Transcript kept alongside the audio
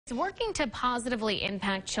working to positively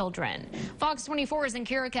impact children. Fox 24's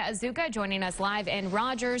Nkirika Azuka joining us live in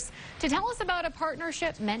Rogers to tell us about a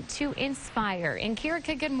partnership meant to inspire.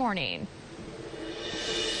 Nkirika, good morning.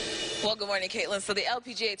 Well, good morning, Caitlin. So the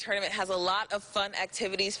LPGA tournament has a lot of fun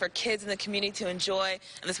activities for kids in the community to enjoy.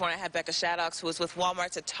 And this morning I had Becca Shaddox, who was with Walmart,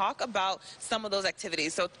 to talk about some of those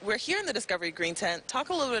activities. So we're here in the Discovery Green Tent. Talk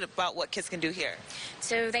a little bit about what kids can do here.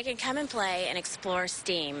 So they can come and play and explore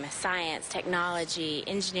STEAM, science, technology,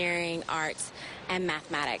 engineering, arts, and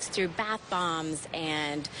mathematics through bath bombs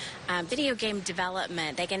and video game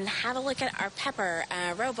development. They can have a look at our Pepper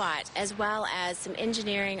robot, as well as some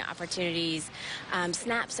engineering opportunities,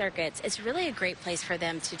 snap circuits. It's really a great place for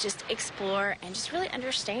them to just explore and just really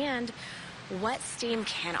understand what STEAM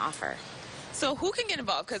can offer. So who can get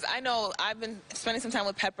involved? Because I know I've been spending some time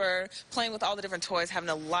with Pepper, playing with all the different toys, having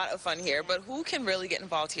a lot of fun here. But who can really get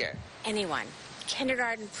involved here? Anyone.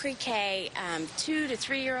 Kindergarten, pre-K, 2 to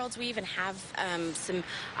 3-year-olds. We even have some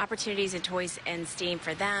opportunities and toys and STEAM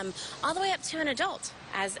for them, all the way up to an adult,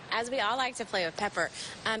 as we all like to play with Pepper.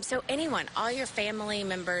 So anyone, all your family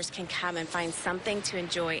members can come and find something to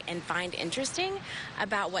enjoy and find interesting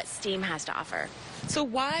about what STEAM has to offer. So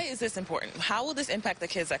why is this important? How will this impact the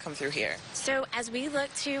kids that come through here? So as we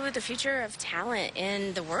look to the future of talent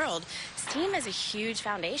in the world, STEAM is a huge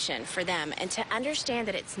foundation for them, and to understand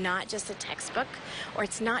that it's not just a textbook or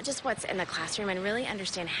it's not just what's in the classroom, and really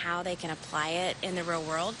understand how they can apply it in the real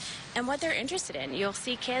world and what they're interested in. You'll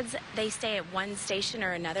see kids, they stay at one station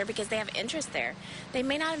or another because they have interest there. They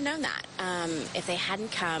may not have known that if they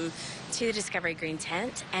hadn't come to the Discovery Green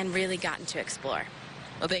Tent and really gotten to explore.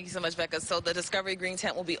 Well, thank you so much, Becca. So the Discovery Green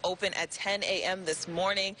Tent will be open at 10 a.m. this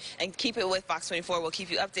morning. And keep it with Fox 24. We'll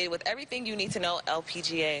keep you updated with everything you need to know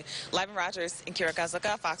LPGA. Live in Rogers, Nkirika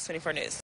Azuka, Fox 24 News.